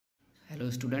Hello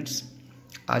students,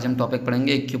 आज हम topic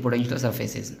पढ़ेंगे इक्विपोटेंशियल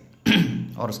सरफेसेस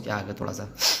और उसके आगे थोड़ा सा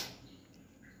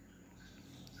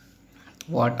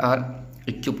what are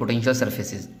equipotential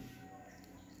surfaces.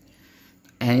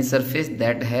 Any surface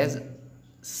that has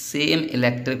same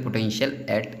electric potential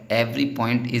at every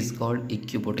point is called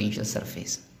equipotential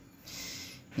surface.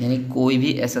 यानी कोई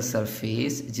भी ऐसा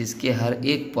सरफेस जिसके हर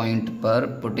एक पॉइंट पर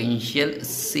पोटेंशियल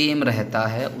सेम रहता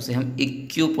है उसे हम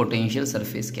इक्विपोटेंशियल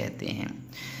सरफेस कहते हैं।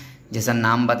 जैसा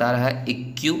नाम बता रहा है,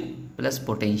 इक्यू प्लस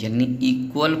पोटेंशियल यानी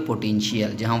इक्वल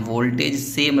पोटेंशियल, जहाँ वोल्टेज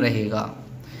सेम रहेगा।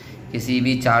 किसी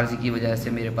भी चार्ज की वजह से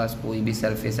मेरे पास कोई भी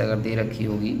सरफेस अगर दे रखी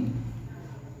होगी,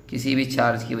 किसी भी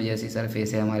चार्ज की वजह से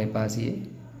सरफेस है हमारे पास, ये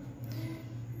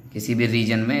किसी भी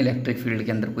रीजन में इलेक्ट्रिक फील्ड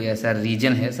के अंदर कोई ऐसा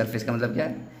रीजन है, सरफेस का मतलब क्या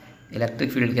है,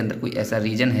 इलेक्ट्रिक फील्ड के अंदर कोई ऐसा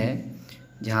रीजन है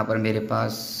जहाँ पर मेरे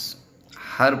पास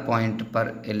हर पॉइंट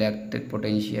पर इलेक्ट्रिक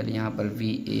पोटेंशियल, यहाँ पर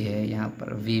VA है, यहाँ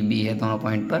पर VB है दोनों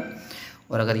पॉइंट पर,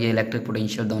 और अगर ये इलेक्ट्रिक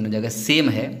पोटेंशियल दोनों जगह सेम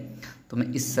है तो मैं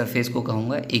इस सरफेस को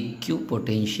कहूँगा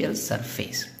इक्विपोटेंशियल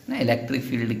सरफेस ना। इलेक्ट्रिक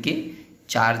फील्ड के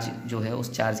चार्ज जो है,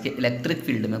 उस चार्ज के इलेक्ट्रिक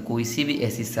फील्ड में कोई सी भी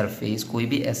ऐसी सरफेस, कोई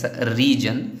भी ऐसा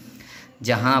रीजन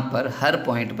जहाँ पर हर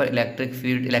पॉइंट पर इलेक्ट्रिक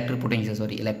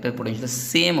पोटेंशियल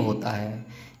सेम होता है,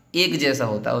 एक जैसा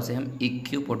होता है, उसे हम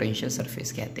इक्विपोटेंशियल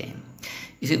सरफेस कहते हैं।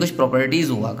 इसकी कुछ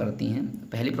प्रॉपर्टीज़ हुआ करती हैं।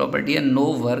 पहली प्रॉपर्टी है, no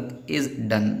work is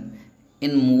done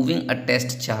in moving a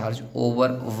test charge over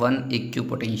one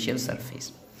equipotential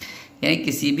surface. यानी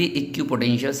किसी भी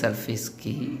इक्विपोटेंशियल सरफेस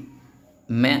की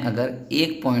मैं अगर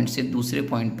एक पॉइंट से दूसरे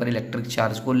पॉइंट पर इलेक्ट्रिक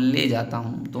चार्ज को ले जाता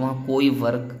हूँ तो वहाँ कोई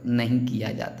वर्क नहीं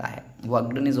किया जाता है।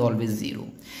 Work done is always zero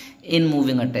in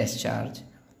moving a test charge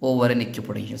over N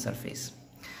equipotential surface.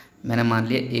 मैंने मान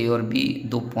लिया A और B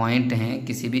दो पॉइंट हैं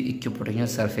किसी भी इक्विपोटेंशियल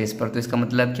सरफेस पर, तो इसका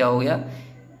मतलब क्या हो गया,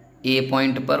 A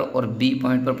पॉइंट पर और B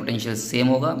पॉइंट पर पोटेंशियल सेम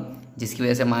होगा, जिसकी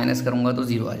वजह से माइनस करूँगा तो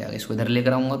ज़ीरो आ जाएगा, इसको इधर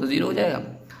लेकर आऊँगा तो ज़ीरो हो जाएगा।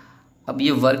 अब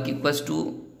ये वर्क इक्वल्स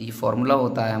टू, ये फॉर्मूला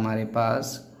होता है हमारे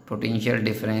पास, पोटेंशियल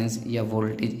डिफरेंस या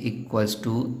वोल्टेज इक्वल्स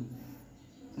टू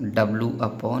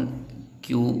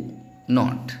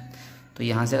W/Q0। तो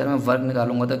यहाँ से अगर मैं वर्क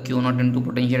निकालूंगा तो Q0 इंटू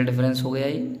पोटेंशियल डिफरेंस हो गया,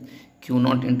 ये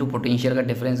Q0 इंटू पोटेंशियल का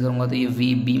डिफरेंस करूँगा तो ये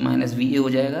VB माइनस VA हो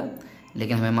जाएगा।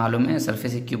 लेकिन हमें मालूम है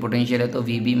सरफेस इक्विपोटेंशियल है तो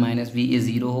VB माइनस VA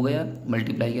ज़ीरो हो गया,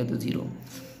 मल्टीप्लाई किया तो ज़ीरो।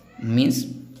 मीन्स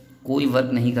कोई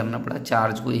वर्क नहीं करना पड़ा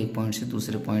चार्ज को एक पॉइंट से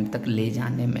दूसरे पॉइंट तक ले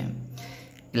जाने में।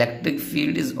 Electric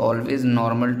field is always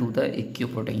normal to the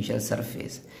equipotential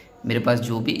surface. मेरे पास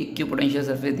जो भी इक्विपोटेंशियल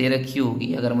सरफेस दे रखी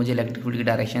होगी, अगर मुझे इलेक्ट्रिक फील्ड की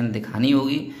डायरेक्शन दिखानी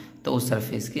होगी तो उस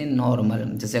सरफेस के नॉर्मल,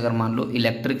 जैसे अगर मान लो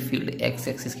इलेक्ट्रिक फील्ड एक्स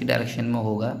एक्सिस की डायरेक्शन में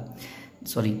होगा,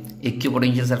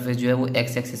 इक्विपोटेंशियल सरफेस जो है वो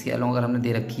एक्स एक्सिस के अलोंग अगर हमने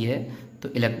दे रखी है तो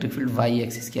इलेक्ट्रिक फील्ड वाई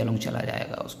एक्सिस के अलोंग चला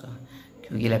जाएगा उसका,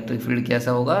 क्योंकि इलेक्ट्रिक फील्ड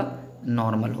कैसा होगा,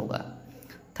 नॉर्मल होगा।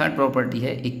 थर्ड प्रॉपर्टी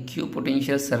है,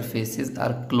 equipotential surfaces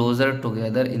are closer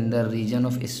together in the reason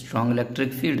of strong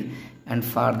electric field and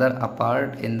farther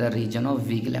apart in the reason of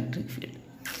weak electric field.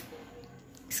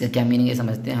 इसका क्या मीनिंग है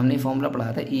समझते हैं। हमने फॉर्मूला पढ़ा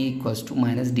था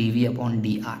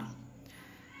E=-dV/dr।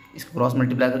 इसको क्रॉस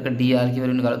मल्टीप्लाई करके dr की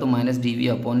वैल्यू निकालो तो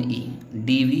 -dV/E।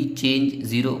 dV change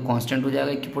zero constant हो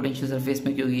जाएगा इक्विपोटेंशियल सरफेस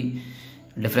में, क्योंकि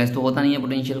डिफरेंस तो होता नहीं है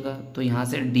पोटेंशियल का। तो यहाँ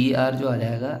से dr जो आ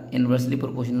जाएगा इन्वर्सली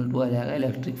प्रोपोर्शनल टू आ जाएगा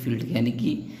इलेक्ट्रिक फील्ड के, यानी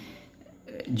कि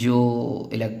जो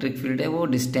इलेक्ट्रिक फील्ड है वो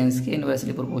डिस्टेंस के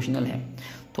इन्वर्सली प्रोपोर्शनल है।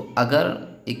 तो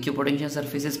अगर इक्विपोटेंशियल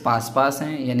सरफेसेस पास पास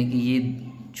हैं, यानी कि ये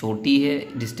छोटी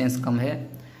है, डिस्टेंस कम है,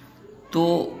 तो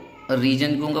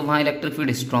रीजन क्योंकि वहाँ इलेक्ट्रिक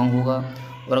फील्ड स्ट्रांग होगा।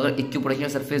 और अगर इक्विपोटेंशियल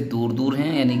सरफेस दूर दूर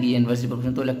हैं, यानी कि इन्वर्सली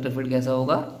प्रोपोर्शनल, तो इलेक्ट्रिक फील्ड कैसा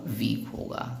होगा, वीक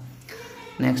होगा।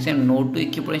 नेक्स्ट है, no to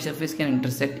equipotential surface can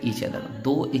intersect each other.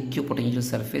 दो इक्विपोटेंशियल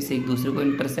सरफेस एक दूसरे को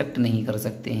इंटरसेक्ट नहीं कर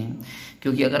सकते हैं,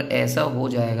 क्योंकि अगर ऐसा हो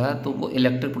जाएगा तो वो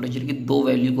इलेक्ट्रिक पोटेंशियल की दो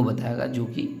वैल्यू को बताएगा, जो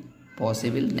कि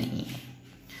पॉसिबल नहीं है।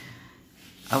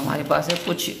 अब हमारे पास है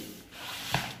कुछ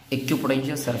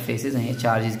इक्विपोटेंशियल सरफेसेस हैं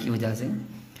चार्जेस की वजह से।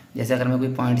 जैसे अगर मैं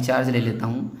कोई पॉइंट चार्ज ले लेता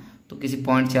हूँ तो किसी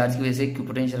पॉइंट चार्ज की वजह से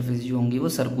इक्विपोटेंशियल सरफेस जो होंगी वो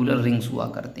सर्कुलर रिंग्स हुआ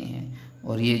करते हैं,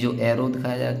 और ये जो एरो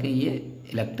दिखाया जाके ये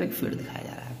इलेक्ट्रिक फील्ड दिखाया जा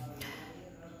रहा है।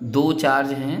 दो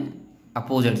चार्ज हैं,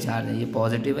 अपोजिट चार्ज है, ये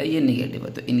पॉजिटिव है, ये निगेटिव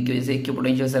है, तो इनकी वजह से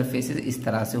इक्विपोटेंशियल सरफेसेस इस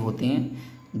तरह से होते हैं,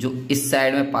 जो इस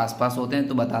साइड में पास पास होते हैं,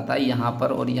 तो बताता है यहाँ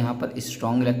पर और यहाँ पर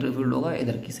स्ट्रॉन्ग इलेक्ट्रिक फील्ड होगा,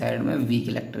 इधर की साइड में वीक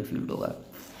इलेक्ट्रिक फील्ड होगा।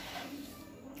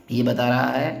 ये बता रहा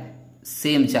है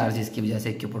सेम चार्जेस की वजह से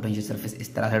इक्विपोटेंशियल सरफेस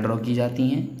इस तरह से ड्रॉ की जाती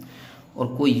हैं। और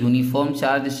कोई यूनिफॉर्म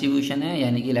चार्ज डिस्ट्रीब्यूशन है,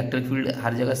 यानी कि इलेक्ट्रिक फील्ड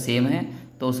हर जगह सेम है,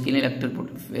 तो उसके लिए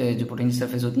इलेक्ट्रिक जो पोटेंशियल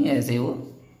सरफेस होती हैं ऐसे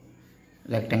वो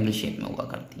रेक्टेंगल शेप में हुआ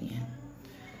करती हैं।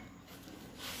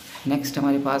 नेक्स्ट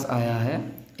हमारे पास आया है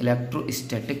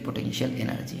इलेक्ट्रोस्टैटिक पोटेंशियल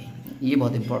एनर्जी। ये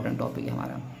बहुत इंपॉर्टेंट टॉपिक है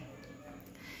हमारा।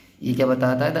 ये क्या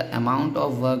बताता है, the amount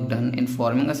of work done in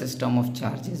forming a system of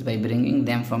charges by bringing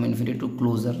them from infinity to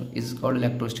closure is called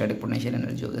electrostatic potential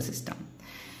energy of the system.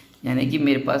 यानी कि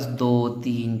मेरे पास 2,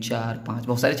 3, 4, 5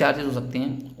 बहुत सारे चार्जेस हो सकते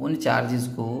हैं, उन चार्जेस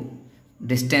को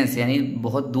डिस्टेंस यानी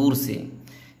बहुत दूर से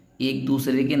एक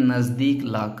दूसरे के नज़दीक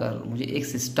लाकर मुझे एक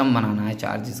सिस्टम बनाना है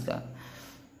चार्जेस का।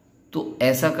 तो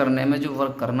ऐसा करने में जो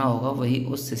वर्क करना होगा वही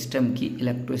उस सिस्टम की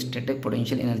इलेक्ट्रोस्टैटिक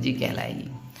पोटेंशियल एनर्जी कहलाएगी।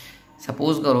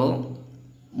 सपोज़ करो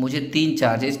मुझे 3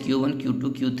 चार्जेस Q1, Q2,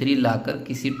 Q3 लाकर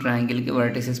किसी ट्रायंगल के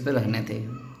वर्टिसेस पे रखने थे,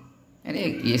 यानी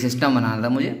ये सिस्टम बनाना था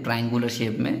मुझे ट्रायंगुलर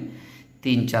शेप में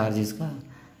 3 चार्जेस का।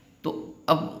 तो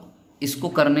अब इसको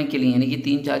करने के लिए यानी कि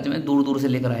 3 चार्ज मैं दूर दूर से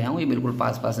लेकर आया हूँ, ये बिल्कुल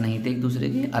पास पास नहीं थे एक दूसरे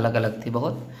के, अलग अलग थे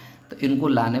बहुत। तो इनको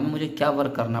लाने में मुझे क्या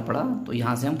वर्क करना पड़ा, तो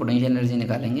यहाँ से हम पोटेंशियल एनर्जी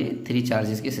निकालेंगे 3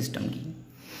 चार्जेस के सिस्टम की।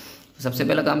 तो सबसे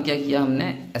पहला काम क्या किया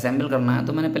हमने, असेंबल करना है।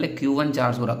 तो मैंने पहले Q1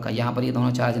 चार्ज को रखा, यहाँ पर ये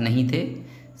दोनों चार्ज नहीं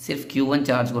थे, सिर्फ Q1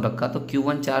 चार्ज को रखा। तो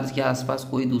Q1 चार्ज के आसपास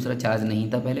कोई दूसरा चार्ज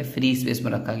नहीं था, पहले फ्री स्पेस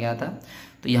में रखा गया था।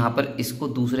 तो यहाँ पर इसको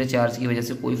दूसरे चार्ज की वजह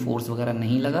से कोई फोर्स वगैरह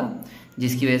नहीं लगा,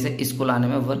 जिसकी वजह से इसको लाने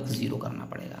में वर्क 0 करना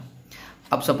पड़ेगा।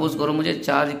 अब सपोज करो मुझे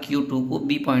चार्ज Q2 को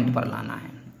B पॉइंट पर लाना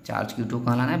है, चार्ज Q2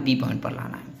 कहाँ लाना है, B पॉइंट पर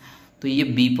लाना है। तो ये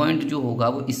B पॉइंट जो होगा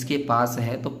वो इसके पास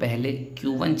है, तो पहले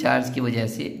Q1 चार्ज की वजह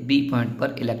से B पॉइंट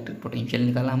पर इलेक्ट्रिक पोटेंशियल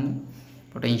निकाला हमने,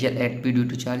 potential at P due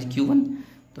to charge Q1।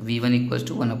 तो V1 equals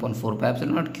to 1/4 pi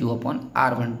epsilon not Q/R12।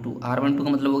 R12 का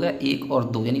मतलब हो गया 1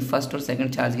 और 2 यानी फर्स्ट और सेकंड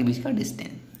चार्ज के बीच का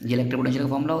डिस्टेंस, ये इलेक्ट्रिक पोटेंशियल का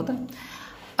फॉर्मूला होता है।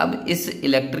 अब इस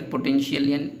इलेक्ट्रिक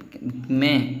पोटेंशियल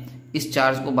में इस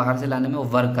चार्ज को बाहर से लाने में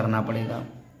वर्क करना पड़ेगा।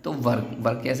 तो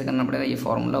वर्क कैसे करना पड़ेगा, ये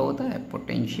फॉर्मूला होता है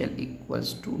पोटेंशियल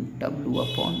इक्वल्स टू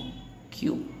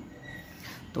W/Q।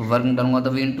 तो वर्क डालूंगा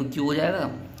तो V/Q हो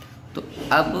जाएगा। तो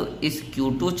अब इस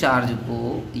Q2 चार्ज को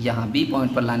यहाँ B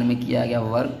पॉइंट पर लाने में किया गया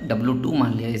वर्क W2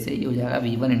 मान लिया इसे, ये हो जाएगा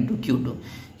V1/Q2,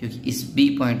 क्योंकि इस B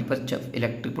पॉइंट पर जब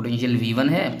इलेक्ट्रिक पोटेंशियल V1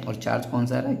 है और चार्ज कौन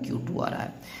सा आ रहा है, Q2 आ रहा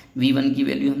है। V1 की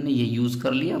वैल्यू हमने ये यूज़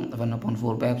कर लिया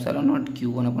 1/4 पाई एप्सिलॉन नॉट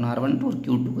Q1/R12 और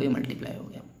Q2 को ये मल्टीप्लाई हो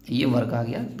गया, ये वर्क आ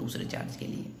गया दूसरे चार्ज के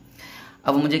लिए।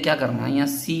 अब मुझे क्या करना है, यहाँ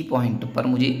C पॉइंट पर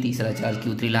मुझे तीसरा चार्ज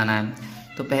Q3 लाना है।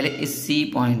 तो पहले इस C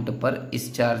पॉइंट पर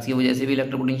इस चार्ज की वजह से भी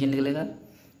इलेक्ट्रिक पोटेंशियल निकलेगा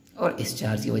और इस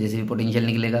चार्ज की वजह से भी पोटेंशियल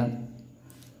निकलेगा।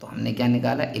 तो हमने क्या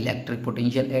निकाला, electric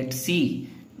potential at C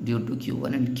due to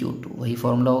Q1 and Q2, वही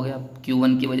फॉर्मूला हो गया।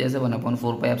 Q1 की वजह से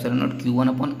 1/4 पाई एप्सिलॉन नॉट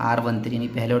Q1/R13 यानी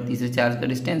पहले और तीसरे चार्ज का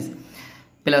डिस्टेंस,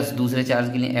 प्लस दूसरे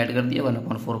चार्ज के लिए ऐड कर दिया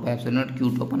 1/4 पाई एप्सिलॉन नॉट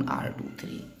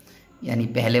Q2/R23, यानी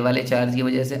पहले वाले चार्ज की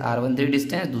वजह से R13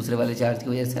 डिस्टेंस, दूसरे वाले चार्ज की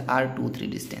वजह से R23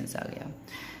 डिस्टेंस आ गया।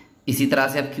 इसी तरह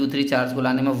से अब Q3 चार्ज को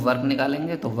लाने में वर्क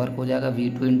निकालेंगे, तो वर्क हो जाएगा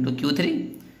V2/Q3।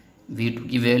 V2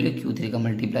 की वैल्यू Q3 का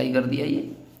मल्टीप्लाई कर दिया,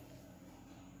 ये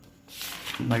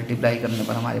मल्टीप्लाई करने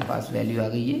पर हमारे पास वैल्यू आ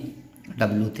गई है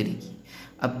W3 की।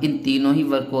 अब इन तीनों ही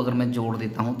वर्क को अगर मैं जोड़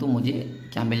देता हूँ तो मुझे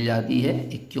क्या मिल जाती है,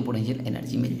 इक्विपोटेंशियल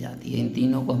एनर्जी मिल जाती है। इन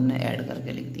तीनों को हमने ऐड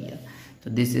करके लिख दिया। तो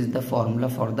this is the formula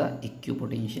for the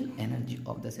equipotential energy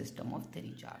of the system of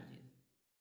 3 charges.